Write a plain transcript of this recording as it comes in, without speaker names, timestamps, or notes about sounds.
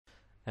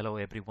Hello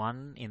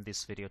everyone. In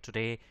this video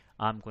today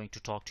I'm going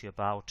to talk to you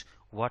about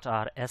what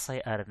are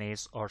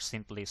siRNAs, or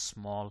simply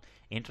small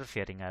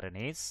interfering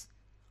RNAs,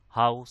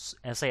 how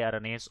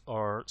siRNAs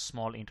or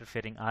small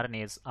interfering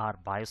RNAs are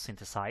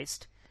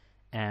biosynthesized,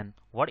 and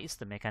what is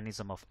the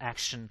mechanism of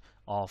action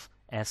of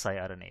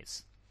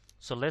siRNAs.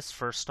 So let's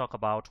first talk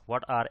about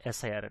what are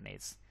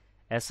siRNAs.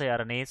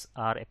 siRNAs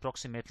are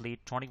approximately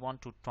 21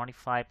 to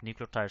 25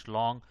 nucleotides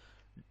long,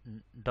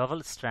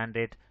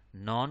 double-stranded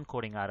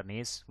non-coding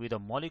RNAs with a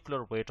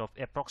molecular weight of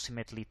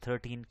approximately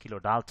 13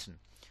 kilodalton,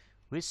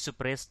 which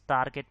suppress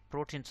target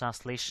protein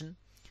translation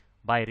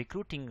by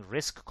recruiting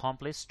RISC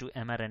complex to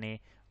mRNA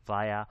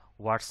via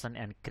Watson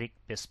and Crick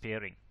base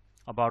pairing.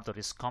 About the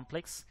RISC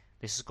complex,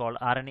 this is called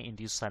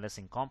RNA-induced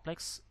silencing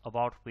complex,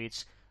 about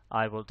which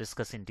I will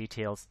discuss in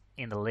details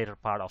in the later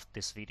part of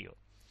this video.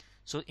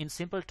 So in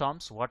simple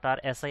terms, what are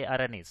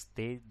siRNAs?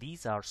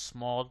 These are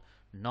small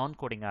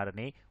non-coding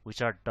RNA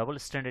which are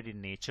double-stranded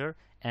in nature,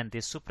 and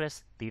they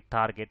suppress the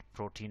target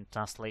protein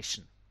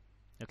translation.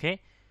 Okay,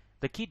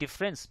 the key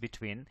difference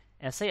between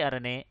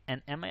siRNA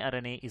and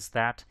miRNA is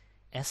that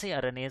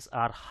siRNAs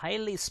are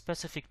highly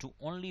specific to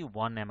only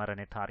one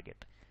mRNA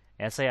target.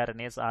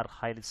 siRNAs are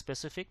highly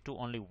specific to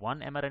only one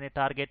mRNA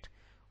target,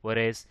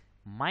 whereas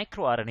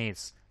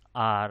microRNAs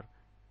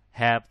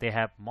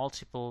have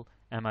multiple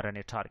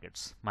mRNA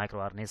targets.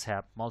 MicroRNAs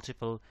have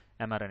multiple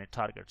mRNA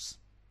targets.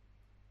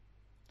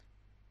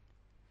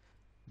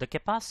 The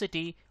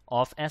capacity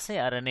of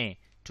siRNA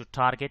to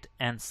target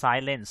and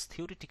silence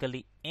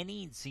theoretically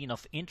any gene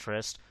of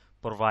interest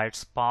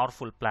provides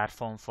powerful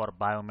platform for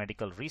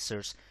biomedical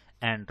research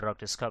and drug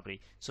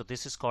discovery. So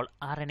this is called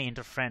RNA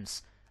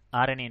interference.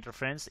 RNA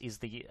interference is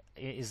the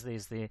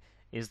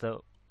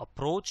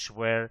approach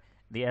where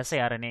the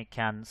siRNA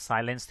can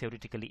silence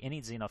theoretically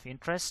any gene of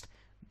interest.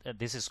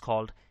 This is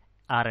called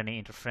RNA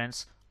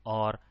interference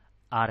or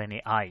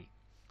RNAi.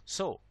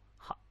 So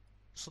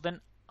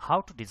then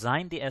how to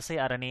design the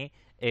siRNA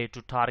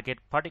to target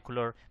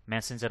particular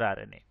messenger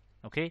RNA.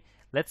 Okay,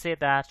 let's say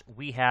that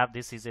we have,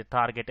 this is a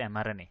target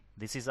mRNA.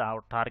 This is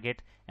our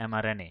target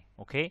mRNA.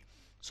 Okay,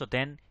 so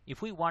then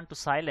if we want to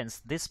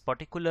silence this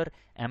particular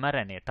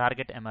mRNA,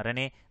 target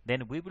mRNA,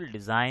 then we will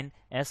design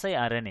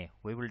siRNA.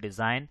 We will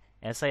design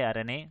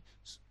siRNA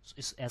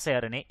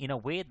in a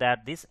way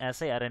that this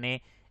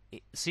siRNA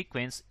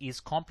sequence is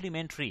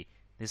complementary.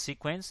 The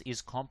sequence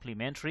is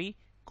complementary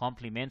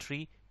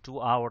to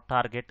our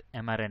target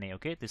mRNA.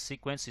 Okay, this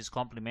sequence is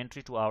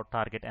complementary to our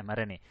target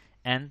mRNA,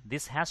 and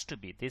this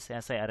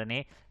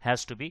siRNA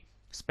has to be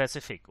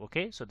specific.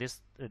 Okay, so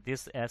this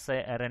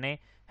siRNA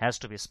has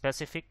to be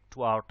specific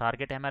to our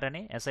target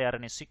mRNA.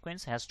 siRNA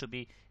sequence has to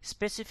be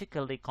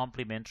specifically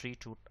complementary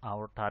to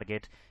our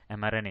target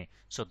mRNA.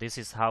 So this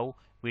is how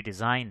we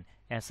design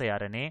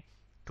siRNA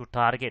to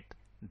target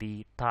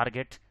the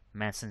target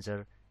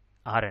messenger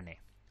RNA.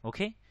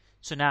 Okay,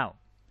 so now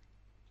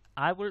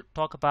I will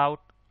talk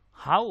about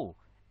how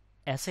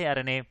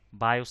siRNA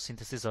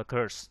biosynthesis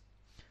occurs.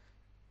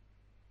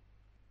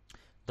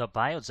 The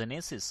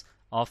biogenesis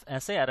of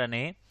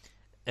siRNA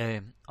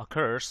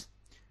occurs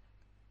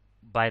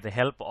by the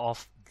help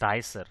of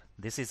dicer.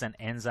 This is an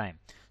enzyme.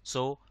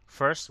 So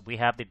first we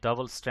have the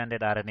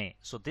double-stranded RNA.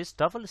 So this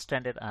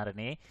double-stranded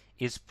RNA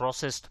is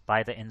processed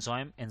by the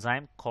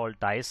enzyme called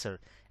dicer,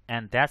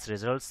 and that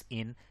results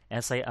in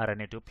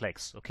siRNA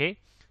duplex. Okay,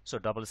 so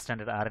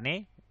double-stranded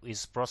RNA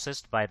is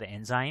processed by the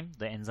enzyme.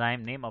 The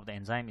enzyme name of the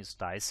enzyme is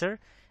dicer,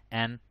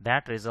 and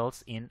that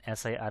results in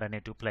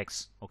siRNA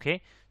duplex.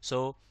 Okay,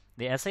 so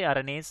the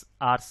siRNAs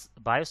are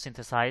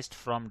biosynthesized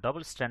from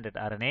double-stranded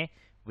RNA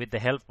with the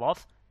help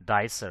of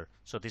dicer.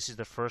 So this is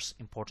the first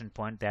important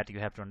point that you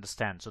have to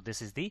understand. So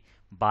this is the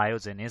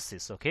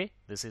biogenesis. Okay,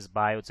 this is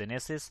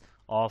biogenesis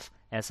of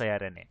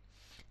siRNA.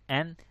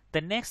 And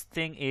the next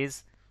thing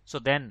is, so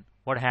then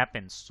what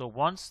happens? So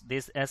once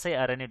this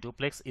siRNA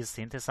duplex is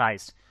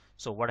synthesized,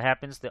 so what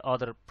happens? The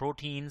other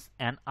proteins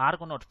and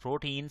argonaute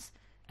proteins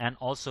and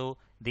also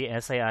the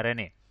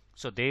siRNA,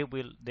 so they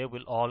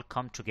will all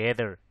come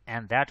together,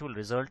 and that will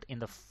result in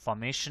the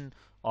formation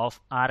of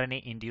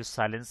RNA-induced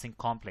silencing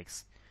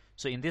complex.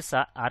 So in this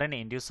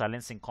RNA-induced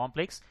silencing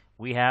complex,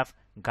 we have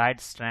guide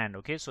strand.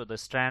 Okay, so the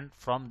strand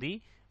from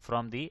the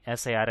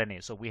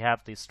siRNA. So we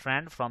have the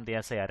strand from the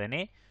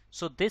siRNA.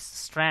 So this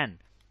strand,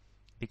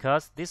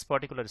 because this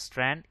particular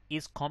strand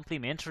is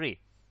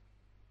complementary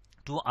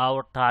to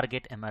our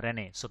target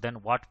mRNA, so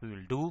then what we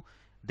will do,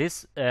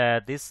 this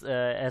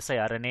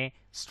siRNA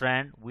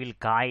strand will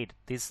guide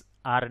this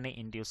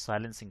RNA-induced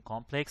silencing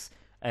complex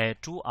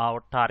to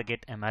our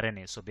target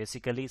mRNA. So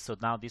basically, so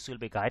now this will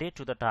be guided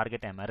to the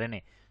target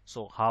mRNA.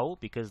 So how?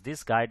 Because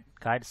this guide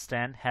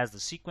strand has the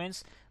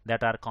sequence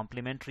that are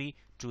complementary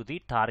to the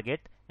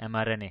target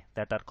mRNA,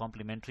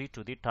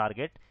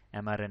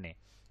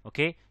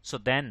 Okay, so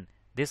then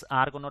this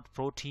argonaute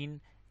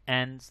protein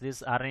and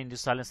this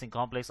RNA-induced silencing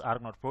complex,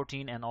 argonaute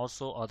protein, and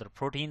also other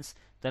proteins,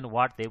 then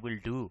what they will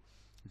do,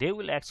 they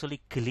will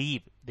actually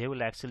cleave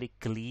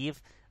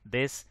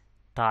this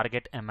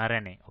target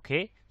mRNA.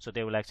 Okay, so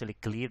they will actually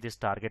cleave this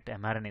target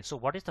mRNA. So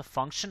what is the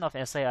function of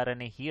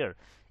siRNA here?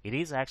 It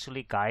is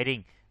actually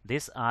guiding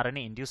this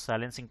RNA induced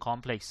silencing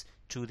complex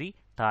to the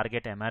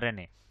target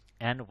mRNA,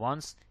 and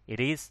once it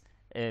is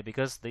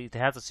because it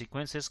has the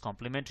sequences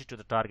complementary to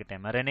the target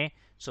mRNA,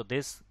 so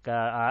this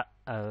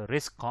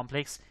RISC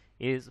complex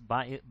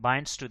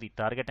binds to the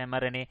target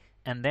mRNA,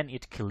 and then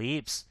it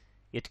cleaves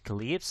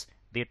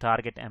the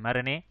target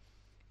mRNA,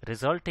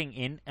 resulting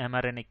in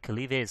mRNA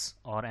cleavage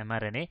or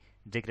mRNA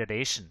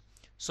degradation.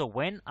 So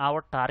when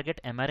our target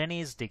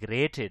mRNA is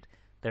degraded,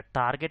 the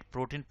target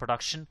protein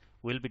production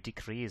will be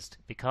decreased,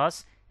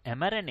 because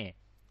mRNA,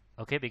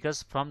 okay,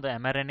 because from the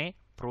mRNA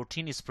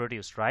protein is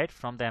produced, right?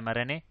 From the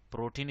mRNA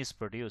protein is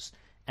produced,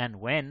 and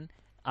when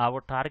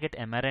our target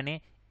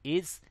mRNA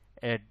is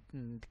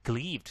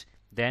cleaved,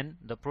 then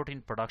the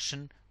protein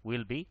production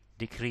will be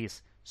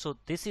decreased. So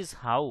this is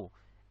how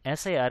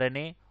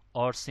siRNA,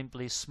 or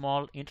simply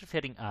small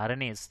interfering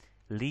RNAs,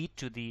 lead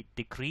to the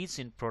decrease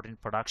in protein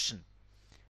production.